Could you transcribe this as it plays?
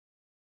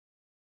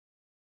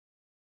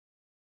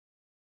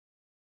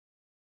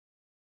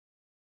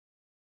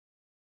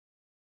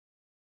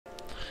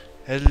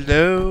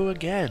Hello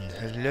again,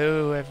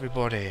 hello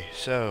everybody.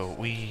 So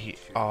we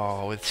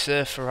are with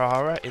Sir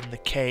Ferrara in the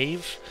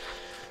cave,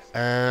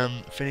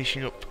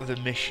 finishing up the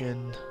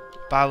mission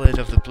Ballad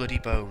of the Bloody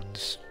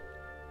Bones.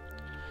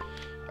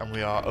 And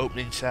we are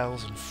opening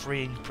cells and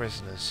freeing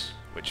prisoners,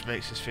 which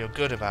makes us feel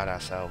good about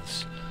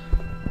ourselves.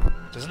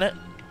 Doesn't it?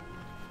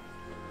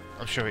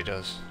 I'm sure it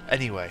does.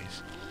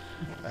 Anyways,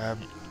 I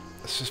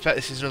suspect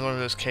this is another one of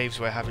those caves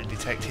where having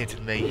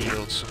detected may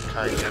yield some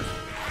kind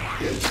of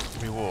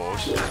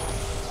reward.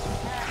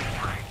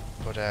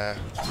 But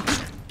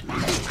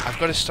I've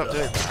got to stop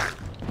doing that.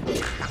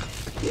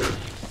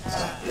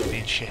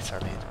 Being shit,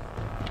 I mean.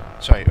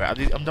 Sorry,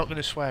 I'm not going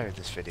to swear in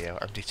this video.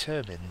 I'm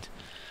determined.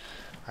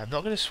 I'm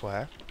not going to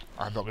swear.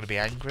 I'm not going to be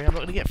angry. I'm not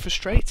going to get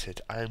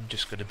frustrated. I'm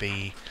just going to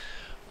be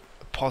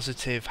a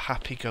positive,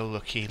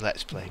 happy-go-lucky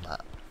Let's Play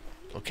Matt.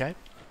 Okay?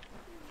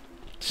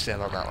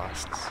 Still on that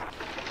lasts.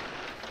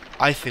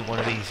 I think one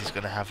of these is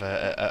going to have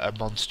a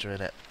monster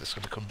in it that's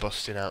going to come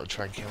busting out and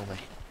try and kill me.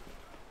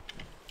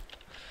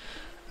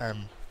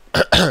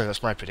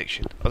 That's my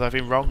prediction. Although I've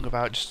been wrong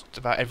about just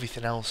about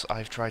everything else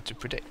I've tried to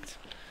predict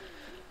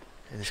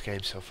in this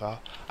game so far.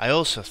 I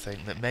also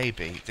think that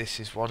maybe this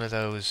is one of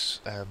those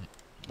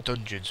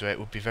dungeons where it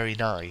would be very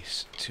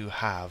nice to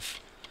have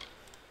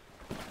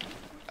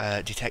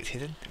detect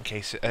hidden, in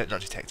case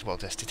not detect, well,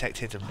 just detect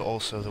hidden, but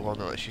also the one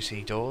that lets you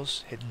see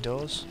doors, hidden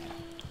doors.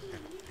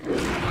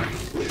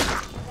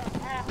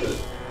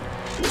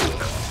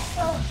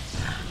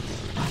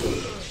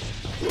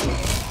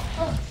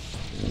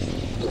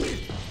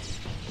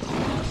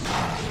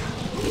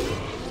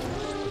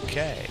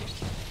 Okay.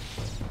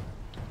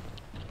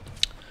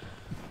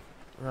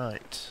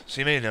 Right.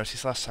 So you may have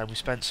noticed last time we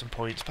spent some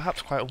points,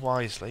 perhaps quite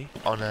wisely,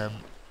 on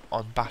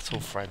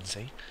Battle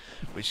Frenzy,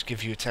 which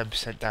gives you a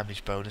 10%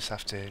 damage bonus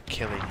after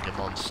killing a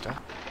monster.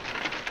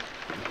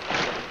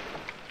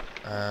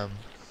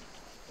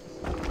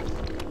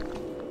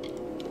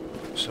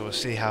 So we'll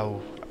see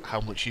how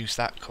much use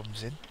that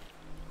comes in.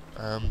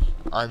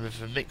 I'm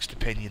of a mixed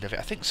opinion of it.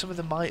 I think some of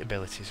the might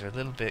abilities are a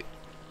little bit,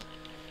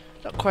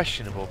 not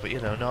questionable, but you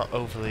know, not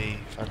overly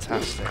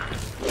fantastic.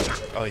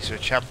 Oh, is there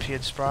a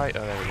champion sprite?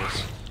 Oh, there it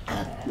is.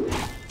 Oh,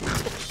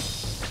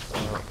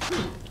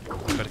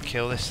 I've got to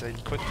kill this thing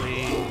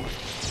quickly.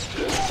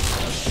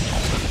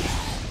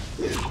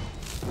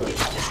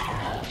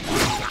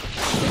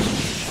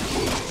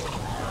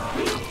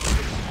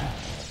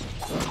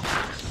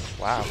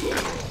 Wow.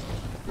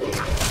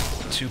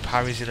 2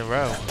 parries in a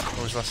row.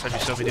 When was the last time you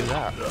saw me do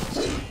that?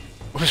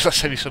 When was the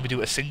last time you saw me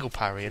do a single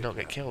parry and not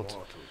get killed?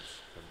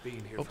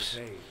 Oops.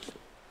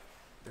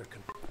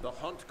 The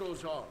hunt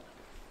goes on.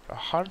 The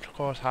hunt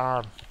goes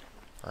on.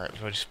 Right,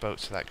 we've already spoke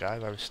to that guy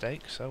by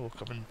mistake, so we'll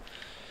come and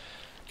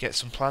get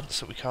some plants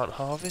that we can't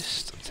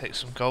harvest and take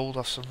some gold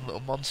off some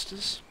little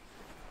monsters.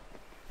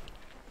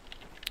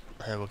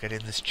 We'll get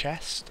in this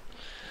chest,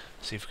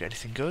 see if we get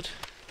anything good.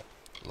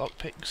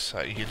 Lockpicks,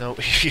 you know,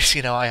 you've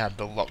seen how I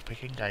handle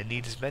lockpicking. I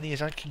need as many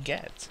as I can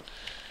get.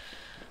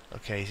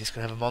 Okay, is this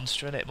going to have a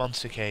monster in it?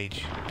 Monster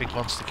cage. Big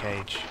monster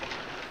cage.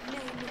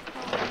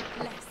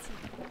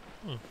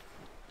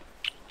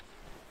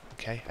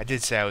 Okay, I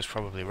did say I was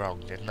probably wrong,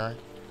 didn't I?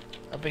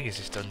 How big is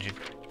this dungeon?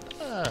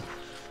 Ah,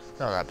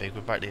 not that big, we're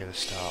back near the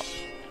start.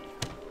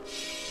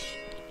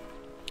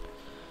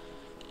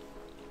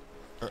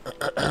 Did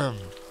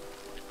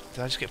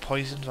I just get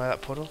poisoned by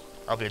that puddle?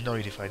 I'll be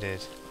annoyed if I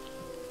did.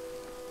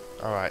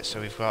 Alright, so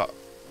we've got...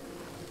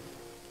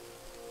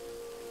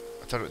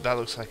 I don't know, that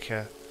looks like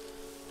a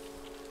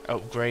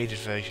upgraded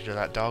version of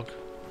that dog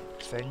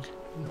thing.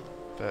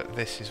 But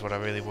this is what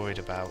I'm really worried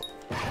about.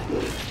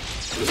 I'm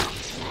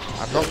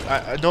not...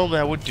 normally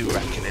I would do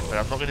reckoning, but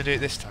I'm not going to do it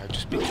this time,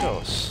 just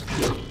because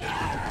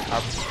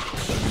I'm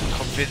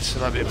convinced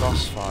there might be a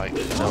boss fight.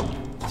 No.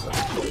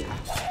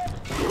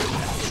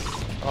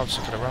 Oh, I'm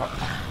stuck in a rock.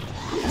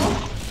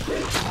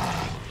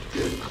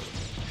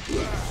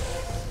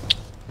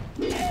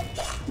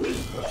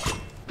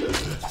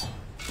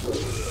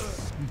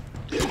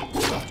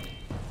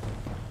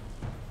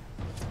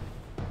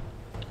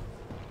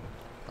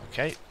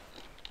 Okay.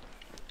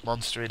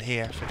 Monster in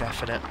here for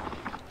definite.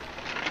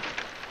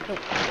 Nope.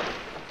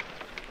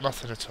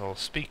 Nothing at all.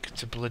 Speak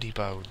to Bloody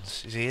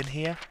Bones. Is he in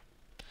here?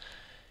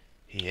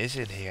 He is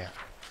in here.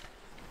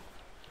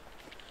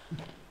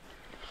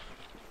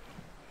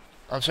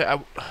 I'm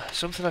sorry,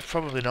 something I've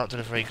probably not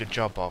done a very good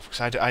job of, because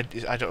I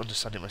don't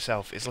understand it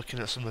myself, is looking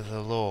at some of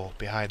the lore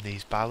behind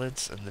these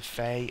ballads and the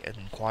Fae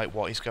and quite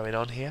what is going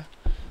on here.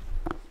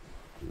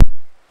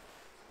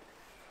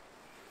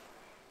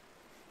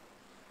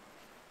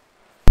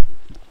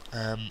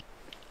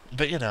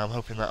 But you know, I'm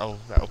hoping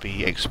that'll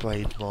be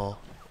explained more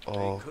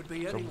or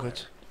done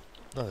good.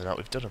 No, they're not.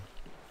 We've done them.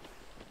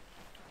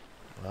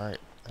 Right.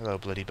 Hello,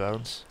 Bloody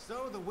Bones.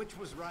 So the witch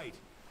was right.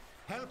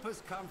 Help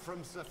has come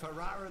from Sir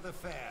Ferrara the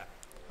Fair,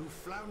 who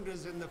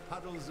flounders in the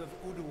puddles of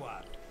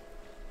Uduar.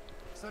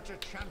 Such a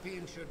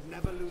champion should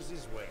never lose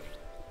his way,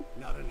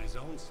 not in his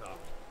own song.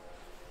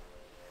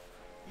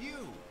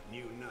 You,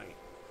 new knight,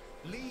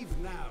 leave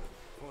now,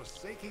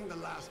 forsaking the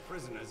last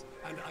prisoners,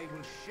 and I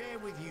will share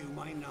with you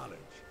my knowledge.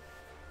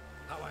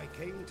 How I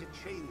came to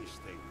change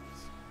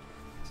things.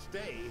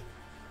 Stay,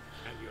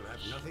 and you'll have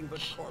nothing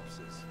but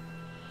corpses.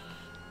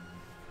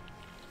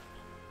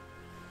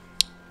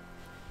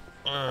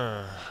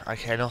 I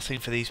care nothing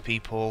for these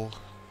people.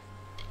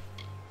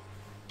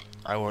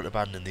 I won't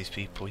abandon these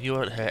people. You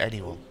won't hurt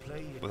anyone.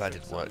 Well, that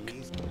didn't work.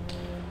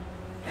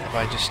 Have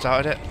I just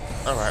started it?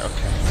 Alright,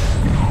 okay.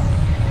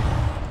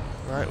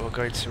 Right, we'll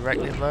go into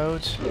reckoning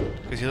mode.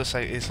 Because he looks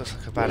like a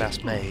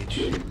badass mage.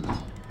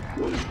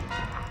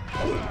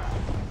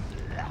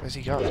 Where's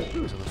he gone?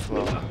 He's on the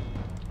floor.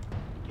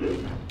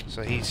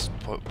 So he's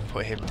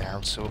put him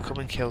down, so we'll come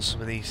and kill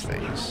some of these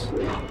things.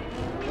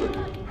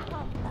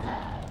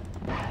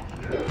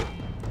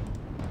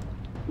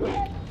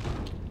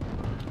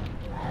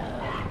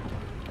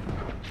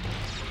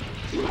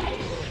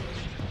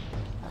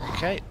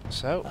 Okay,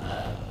 so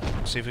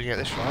see if we can get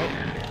this right.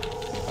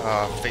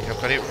 Oh, I think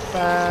I've got it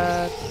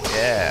bad.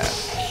 Yeah.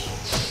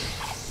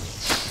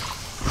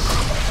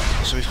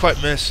 So we've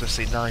quite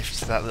mercilessly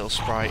knifed that little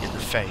sprite in the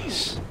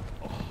face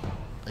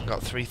and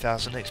got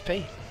 3000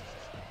 XP.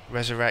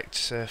 Resurrect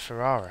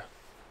Ferrara.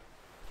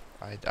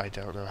 I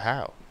don't know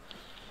how.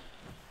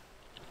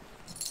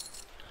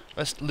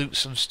 Let's loot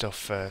some stuff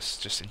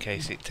first, just in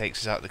case it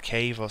takes us out of the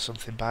cave or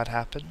something bad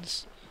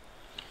happens.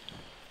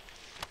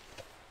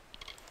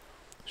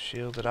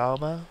 Shielded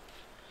armor.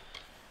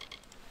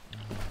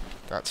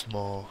 That's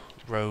more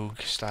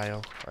rogue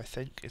style, I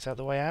think. Is that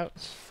the way out?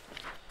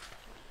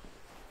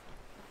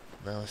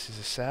 No, this is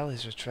a cell.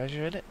 Is there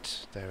treasure in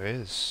it? There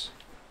is.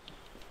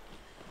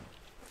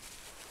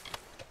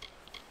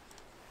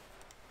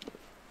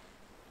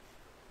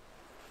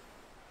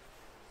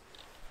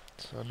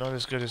 So not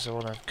as good as the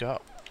one I've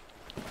got.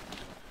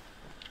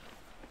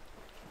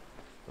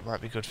 It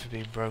might be good for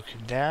being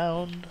broken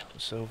down.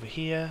 It's over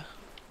here.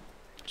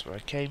 That's where I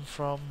came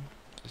from.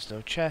 There's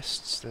no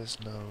chests, there's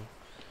no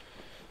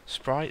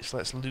sprites.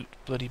 Let's loot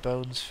bloody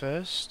bones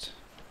first.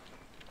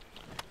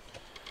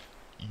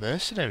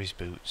 Mercenaries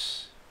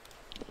boots.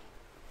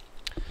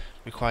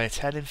 Require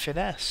 10 in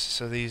finesse,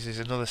 so these is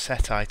another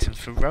set item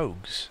for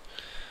rogues.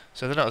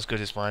 So they're not as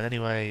good as mine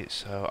anyway,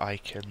 so I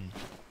can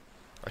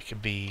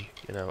be,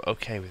 you know,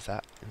 okay with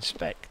that.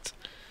 Inspect.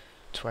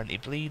 20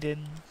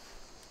 bleeding.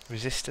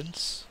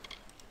 Resistance.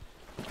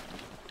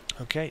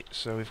 Okay,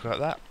 so we've got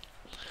that.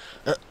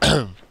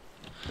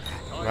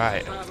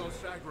 Right.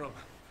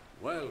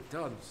 Well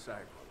done,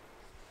 Sagrum.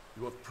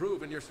 You have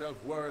proven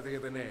yourself worthy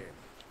of the name.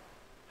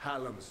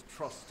 Hallam's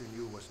trust in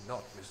you was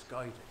not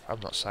misguided. I'm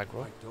not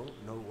Sagrum. I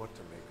don't know what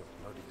to make of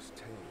Bloody's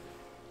tale,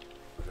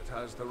 but it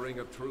has the ring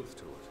of truth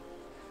to it.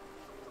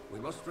 We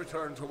must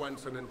return to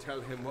Wenson and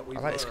tell him what we I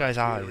like this guy's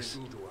eyes.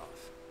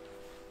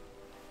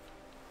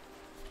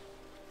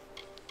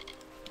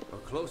 A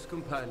close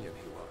companion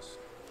he was.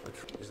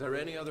 Is there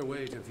any other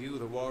way to view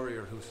the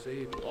warrior who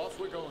saved? Off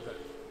we go then.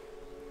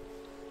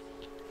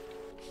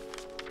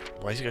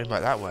 Why is he going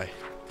back that way?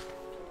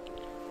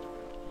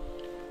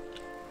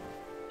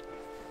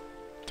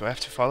 Do I have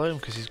to follow him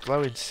because he's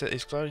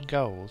glowing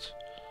gold?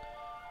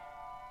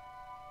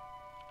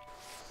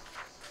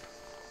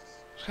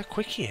 Look how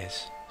quick he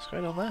is. What's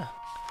going on there?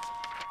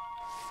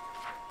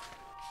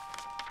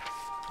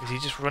 Is he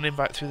just running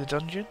back through the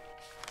dungeon?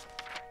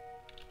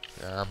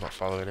 No, I'm not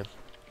following him.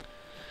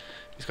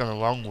 He's gone a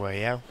long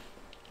way, yeah.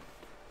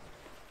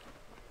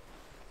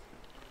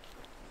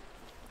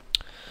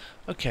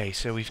 Okay,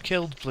 so we've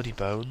killed Bloody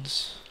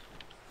Bones.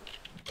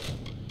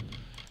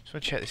 Just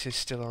want to check this is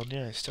still on.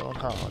 Yeah, it's still on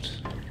hard.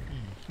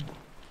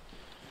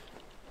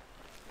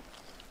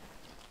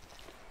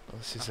 Well,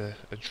 this is a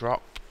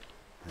drop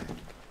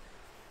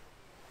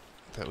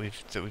that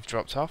we've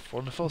dropped off.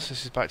 Wonderful. So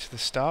this is back to the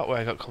start where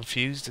I got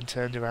confused and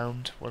turned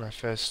around when I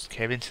first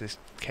came into this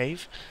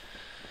cave.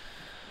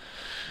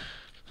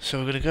 So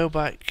we're going to go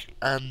back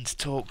and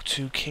talk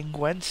to King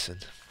Wenson,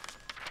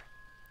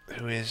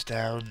 who is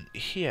down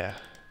here.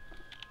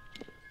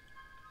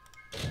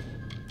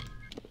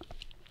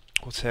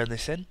 We'll turn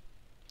this in.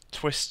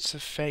 Twists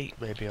of Fate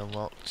may be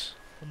unlocked.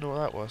 Wonder what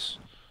that was.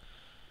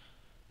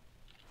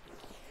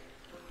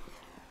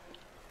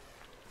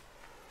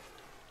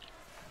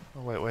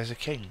 Oh wait, where's the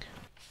king?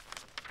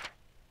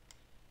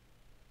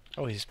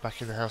 Oh, he's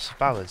back in the House of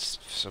Ballads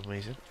for some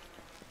reason.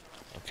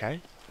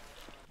 Okay.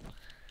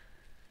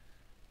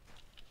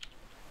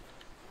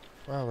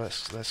 Well,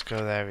 let's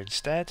go there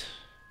instead.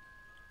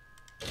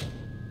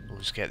 We'll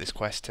just get this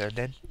quest turned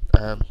in.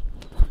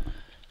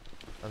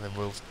 And then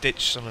we'll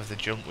ditch some of the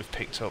junk we've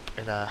picked up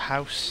in our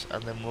house,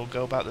 and then we'll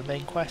go about the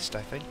main quest,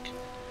 I think.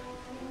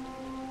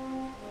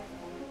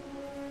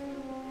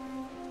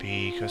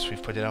 Because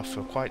we've put it off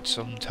for quite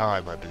some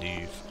time, I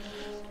believe.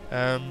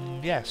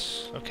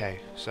 Yes,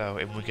 okay, so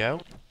in we go.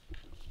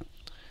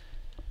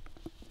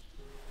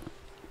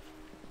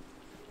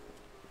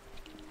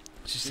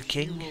 This is the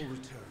king.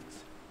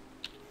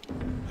 I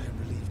am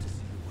relieved to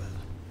see you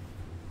well.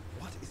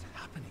 What is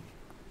happening?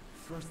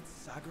 First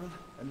Sagral,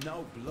 and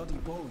now Bloody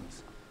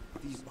Bones.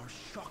 These are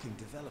shocking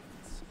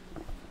developments.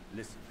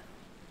 Listen,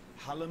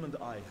 Hallam and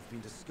I have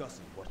been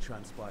discussing what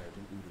transpired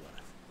in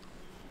Uduath.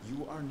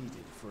 You are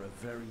needed for a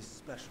very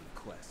special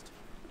quest,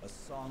 a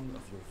song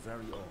of your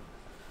very own.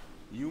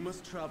 You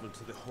must travel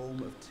to the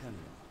home of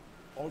Tenma,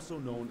 also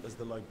known as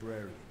the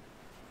Librarian.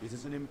 It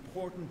is an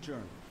important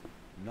journey,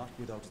 not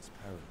without its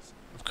perils.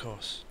 Of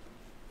course.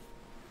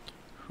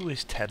 Who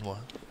is Tenwa?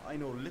 I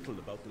know little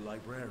about the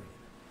Librarian.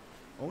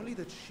 Only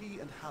that she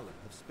and Hallam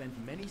have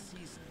spent many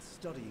seasons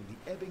studying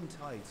the ebbing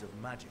tides of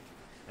magic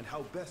and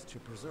how best to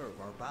preserve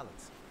our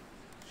balance.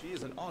 She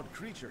is an odd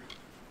creature,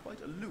 quite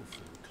aloof.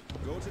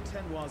 Go to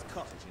Tenwa's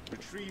cottage and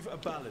retrieve a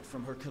ballad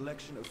from her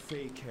collection of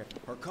fey care.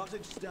 Her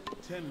cottage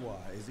Tenwa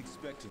is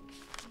expected.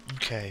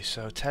 Okay,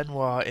 so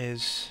Tenwa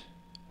is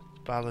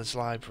Ballad's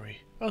library.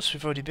 Oh, so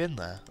we've already been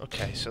there.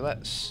 Okay, so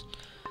let's...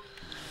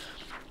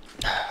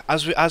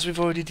 As we've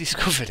already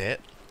discovered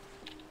it,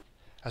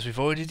 and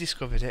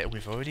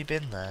we've already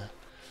been there,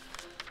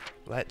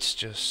 let's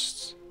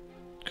just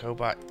go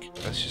back,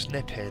 let's just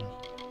nip in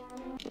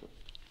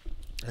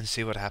and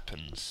see what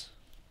happens.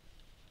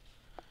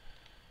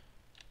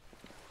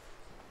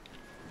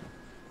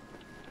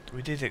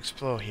 We did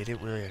explore here,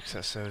 didn't we? Because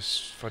that's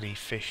those funny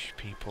fish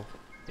people.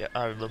 Yeah,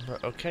 I remember.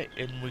 Okay,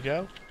 in we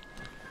go.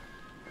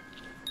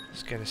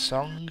 Let's get a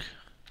song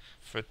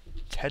for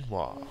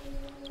Tenwa.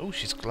 Oh,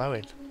 she's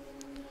glowing.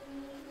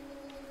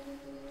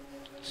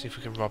 See if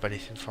we can rob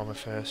anything from her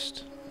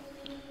first.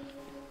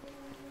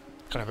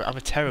 God, I'm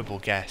a terrible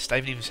guest. I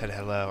haven't even said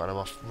hello and I'm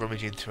off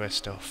rummaging through her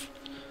stuff.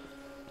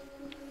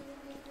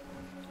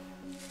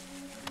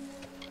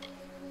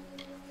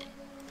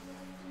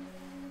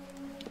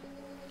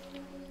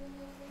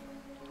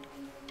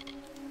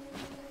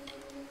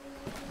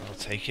 I'll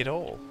take it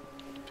all.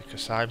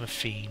 Because I'm a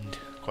fiend,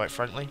 quite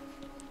frankly.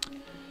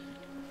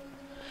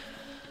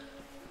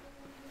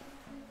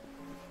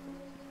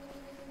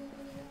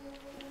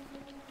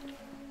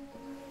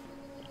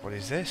 What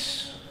is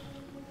this?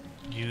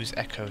 Use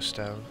Echo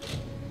Stone.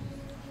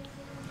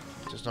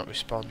 Does not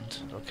respond.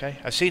 Okay.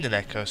 I've seen an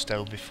Echo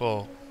Stone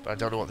before, but I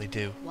don't know what they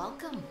do.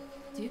 Welcome.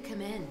 Do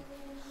come in.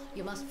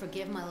 You must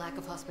forgive my lack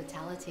of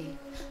hospitality.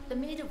 The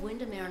Maid of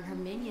Windermere and her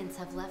minions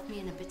have left me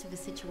in a bit of a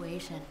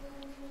situation.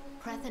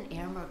 Preth and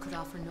Airmer could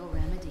offer no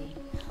remedy,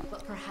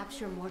 but perhaps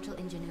your mortal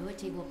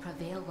ingenuity will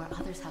prevail where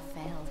others have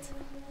failed.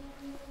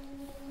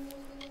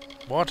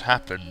 What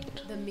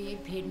happened? The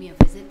maid paid me a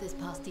visit this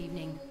past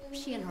evening.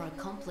 She and her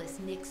accomplice,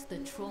 Nyx the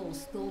Troll,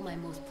 stole my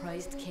most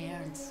prized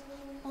cairns.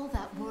 All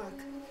that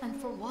work, and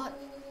for what?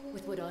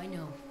 With what I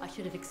know, I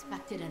should have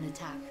expected an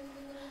attack.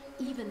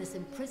 Even this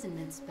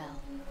imprisonment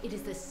spell, it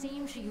is the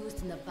same she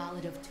used in the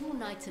Ballad of Two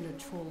Knights and a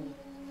Troll.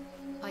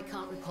 I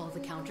can't recall the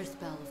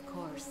counterspell, of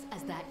course,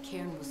 as that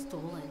cairn was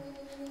stolen.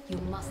 You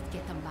must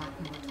get them back,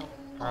 mortal.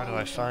 How do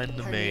I find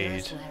the maid? Her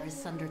nearest lair is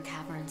Sunder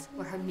Caverns,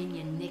 where her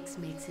minion Nyx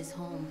makes his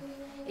home.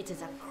 It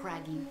is a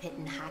craggy pit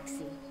in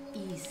Haxie,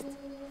 east.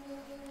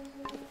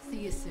 See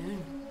you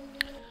soon.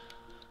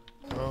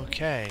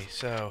 Okay,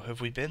 so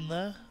have we been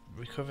there?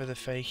 Recover the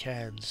fake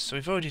hands. So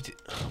we've already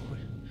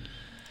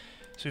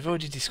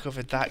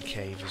discovered that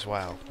cave as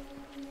well.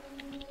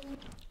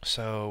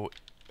 So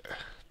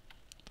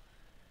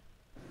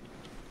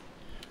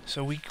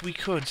we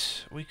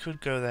could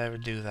go there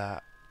and do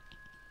that.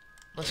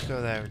 Let's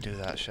go there and do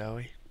that, shall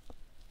we?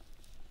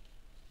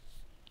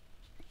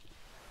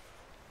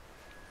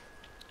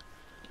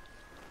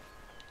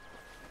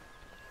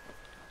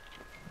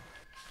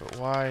 But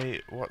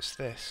why? What's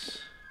this?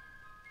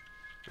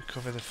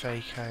 Recover the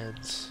fake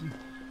hands.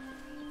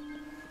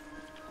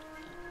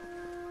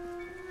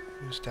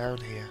 Who's down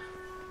here?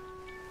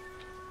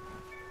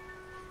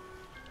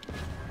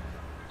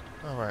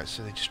 Alright,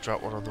 so they just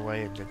dropped one on the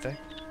way in, did they?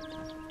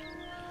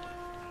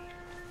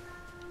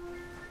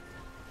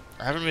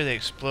 I haven't really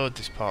explored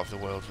this part of the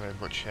world very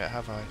much yet,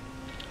 have I?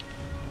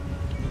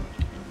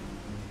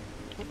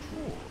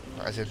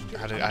 As in,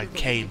 I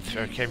came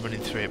running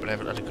through it, but I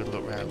haven't had a good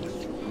look round.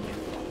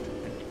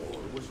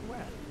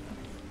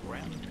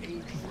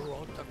 Rampage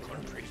throughout the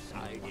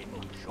countryside in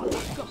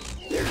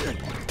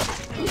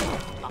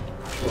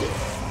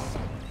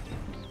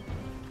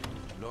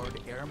Lord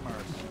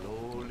Airmer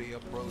slowly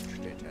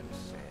approached it and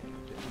said,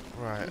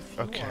 Right, "If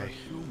you are okay.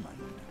 human,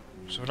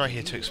 So we're not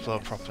here to explore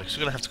properly, so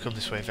we're going to have to come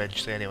this way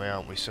eventually anyway,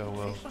 aren't we? So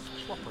we'll... face us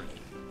properly,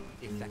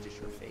 if that is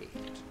your fate.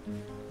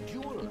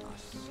 Duel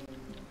us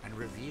and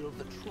reveal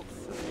the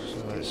truth."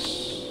 So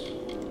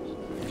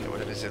let's get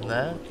whatever's in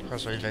there.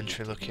 How's my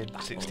inventory looking?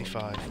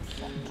 65.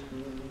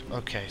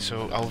 Okay,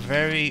 so I'll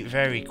very,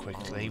 very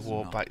quickly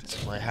walk back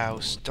to my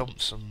house,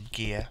 dump some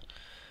gear,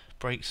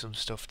 break some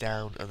stuff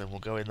down, and then we'll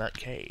go in that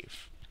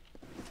cave.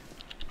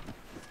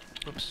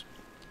 Oops.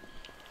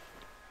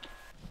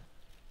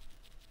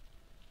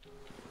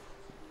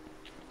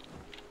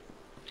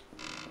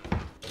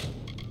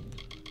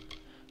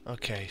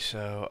 Okay,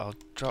 so I'll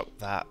drop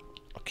that.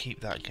 I'll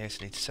keep that in case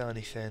I need to sell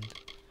anything.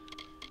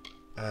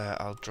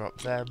 I'll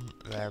drop them.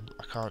 I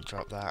can't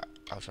drop that.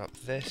 I'll drop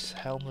this.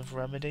 Helm of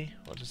Remedy.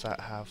 What does that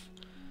have?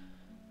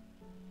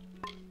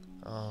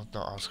 Oh,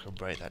 no, I was going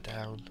to break that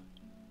down.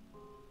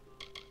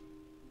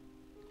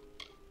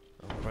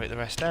 I'll break the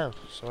rest down.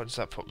 So what does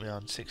that put me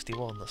on?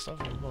 61. That's not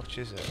very much,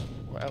 is it?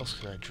 What else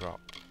can I drop?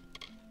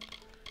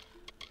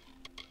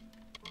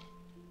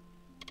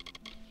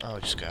 I'll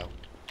just go.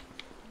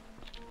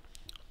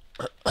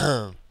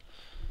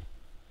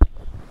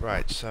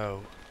 Right,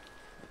 so...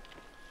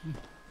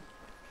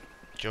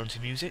 jaunty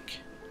music.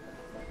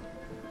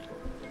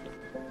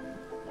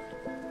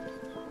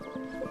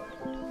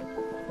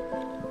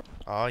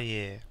 Oh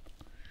yeah.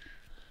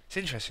 It's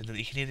interesting that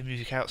you can hear the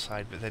music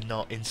outside, but then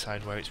not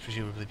inside where it's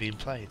presumably being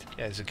played.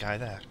 Yeah, there's a guy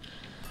there.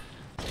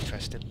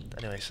 Interesting.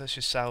 Anyway, so let's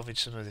just salvage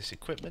some of this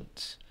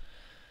equipment.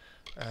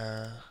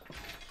 So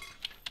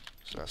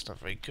that's not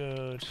very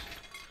good.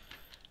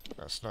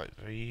 That's not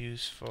very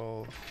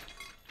useful.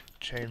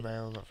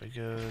 Chainmail, not very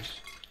good.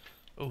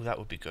 Oh, that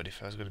would be good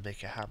if I was going to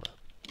make a hammer.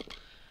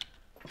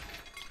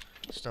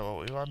 It's not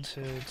what we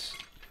wanted.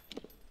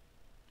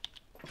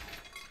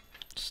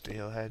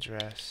 Steel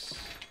headdress.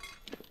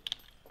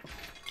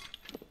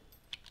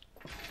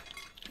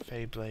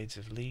 Fey blades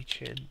of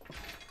leeching.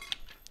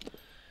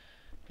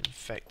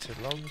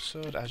 Infected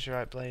longsword.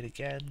 Azurite blade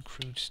again.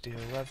 Crude steel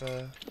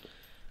leather.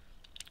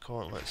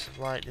 Gauntlets of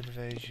lightning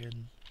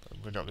evasion.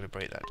 And we're not going to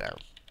break that down.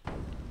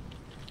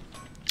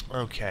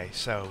 Okay,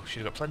 so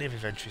she's got plenty of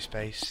inventory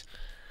space.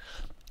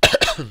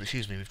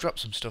 Excuse me, we've dropped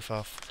some stuff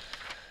off.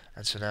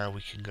 And so now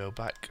we can go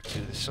back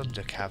to the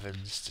Sunder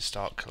Caverns to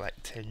start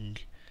collecting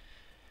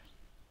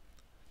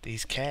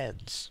these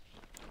cairns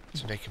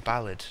to make a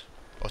ballad,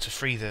 or to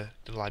free the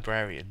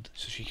librarian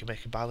so she can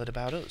make a ballad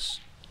about us.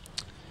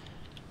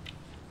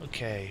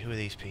 Okay, who are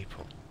these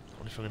people? I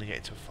wonder if we're going to get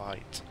into a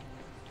fight.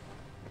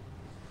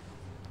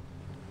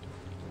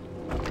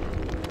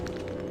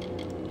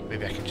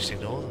 Maybe I can just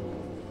ignore them.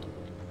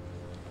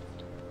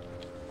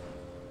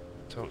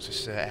 Talk to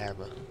Sir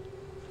Emma.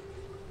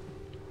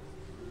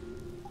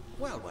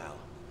 Well, well.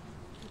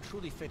 You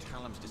truly fit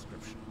Hallam's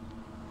description.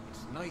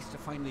 It's nice to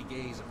finally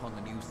gaze upon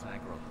the new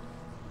Sagro.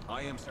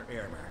 I am Sir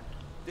Aylmer.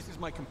 This is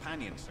my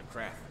companion, Sir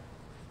Creth.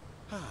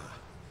 Ah.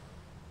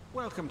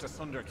 Welcome to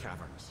Sunder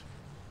Caverns.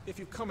 If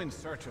you've come in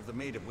search of the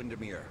Maid of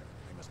Windermere,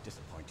 I must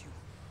disappoint you.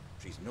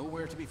 She's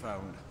nowhere to be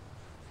found.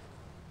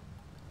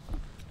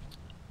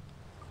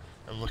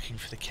 I'm looking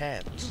for the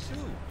cairns. You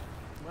too?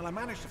 Well, I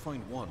managed to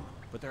find one,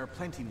 but there are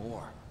plenty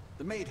more.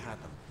 The maid had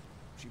them.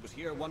 She was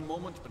here one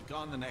moment, but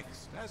gone the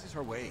next, as is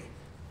her way.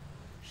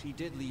 She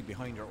did leave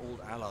behind her old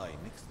ally,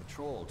 Nyx the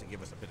Troll, to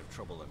give us a bit of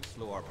trouble and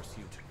slow our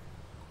pursuit.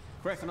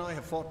 Creth and I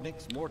have fought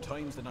Nyx more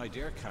times than I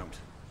dare count.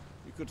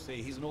 You could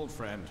say he's an old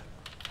friend.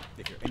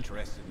 If you're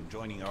interested in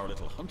joining our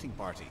little hunting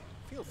party,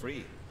 feel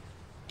free.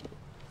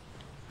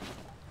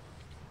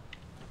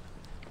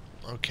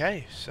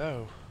 Okay,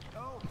 so...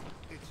 Oh,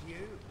 it's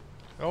you.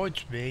 oh,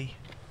 it's me,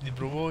 the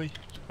boy.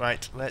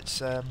 Right, let's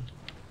try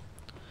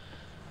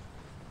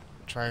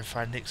and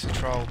find Nyx the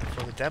Troll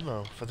before the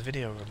demo, before the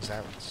video runs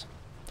out.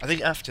 I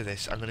think after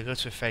this, I'm going to go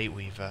to a Fate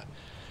Weaver,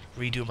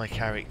 redo my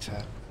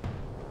character.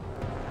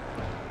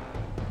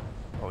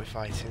 What are we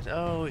fighting?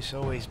 Oh, it's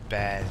always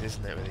bears,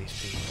 isn't it, with these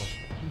people?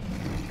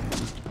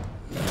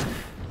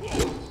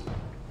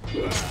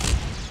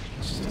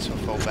 This is a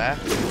tough old bear.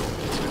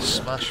 It's going to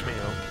smash me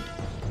up.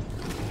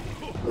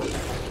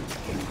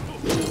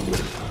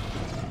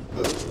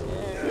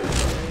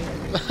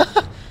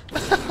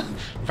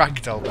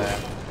 Ragdoll bear.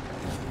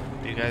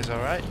 Are you guys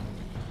alright?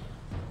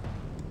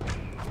 I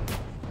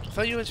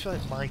thought you were to be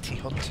like mighty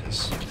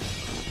hunters.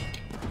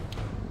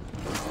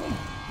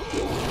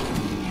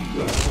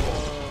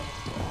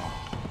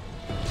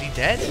 Is he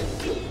dead?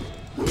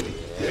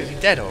 Is he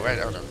dead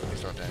already? Oh no,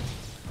 he's not dead.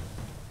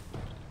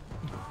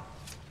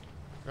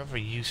 Not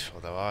very useful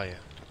though, are you?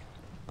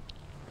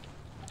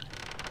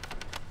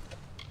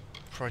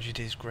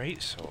 Prodigy's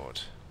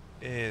greatsword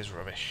is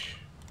rubbish.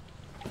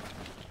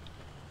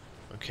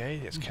 Okay,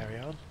 let's carry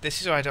on.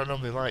 This is why I don't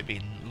normally like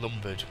being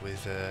lumbered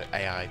with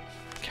AI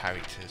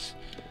characters.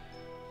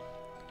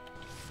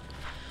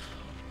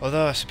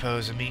 Although I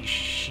suppose a meat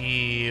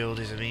shield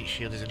is a meat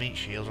shield is a meat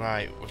shield.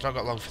 Right, we've not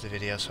got long for the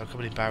video, so I'll come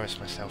and embarrass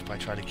myself by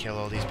trying to kill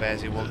all these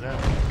bears in one go.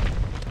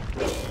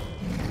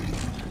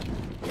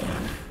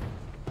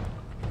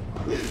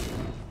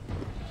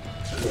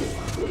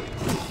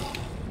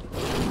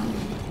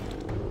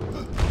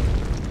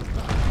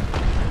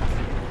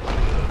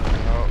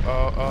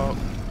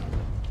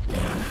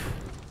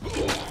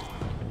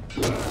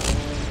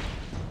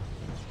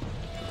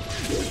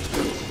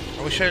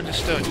 I wish I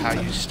understood how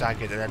you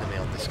staggered an enemy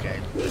on this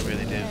game. I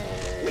really do.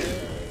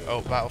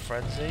 Oh, Battle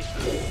Frenzy.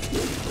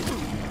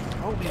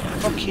 Oh, you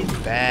fucking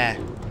bear.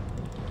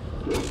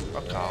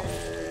 Fuck off.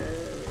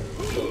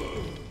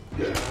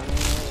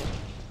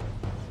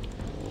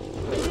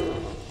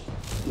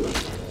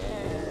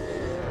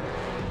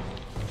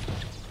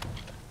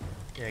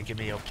 Yeah, give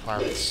me your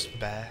plants,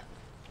 bear.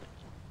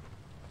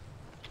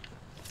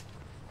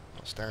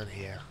 What's down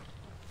here?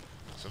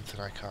 Something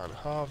I can't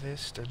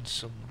harvest, and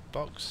some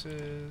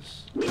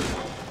boxes.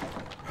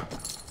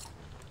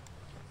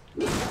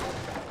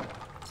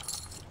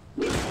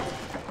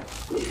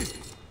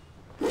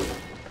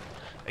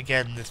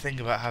 Again, the thing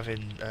about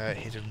having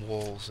hidden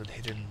walls and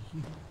hidden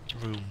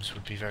rooms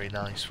would be very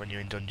nice when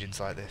you're in dungeons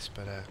like this,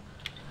 but I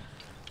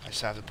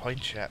just have the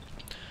points yet.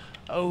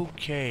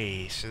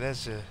 Okay, so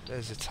there's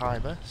a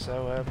timer.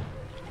 So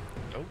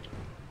oh, am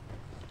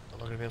I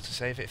going to be able to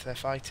save it if they're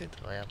fighting?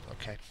 I am.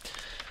 Okay.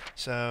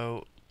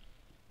 So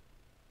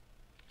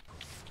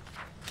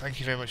thank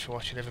you very much for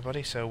watching,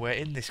 everybody. So we're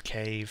in this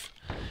cave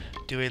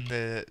doing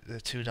the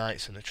 2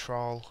 knights and the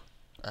troll.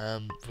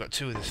 We've got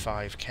 2 of the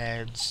 5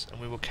 cairns,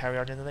 and we will carry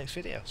on in the next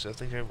video. So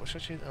thank you very much for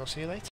watching, and I'll see you later.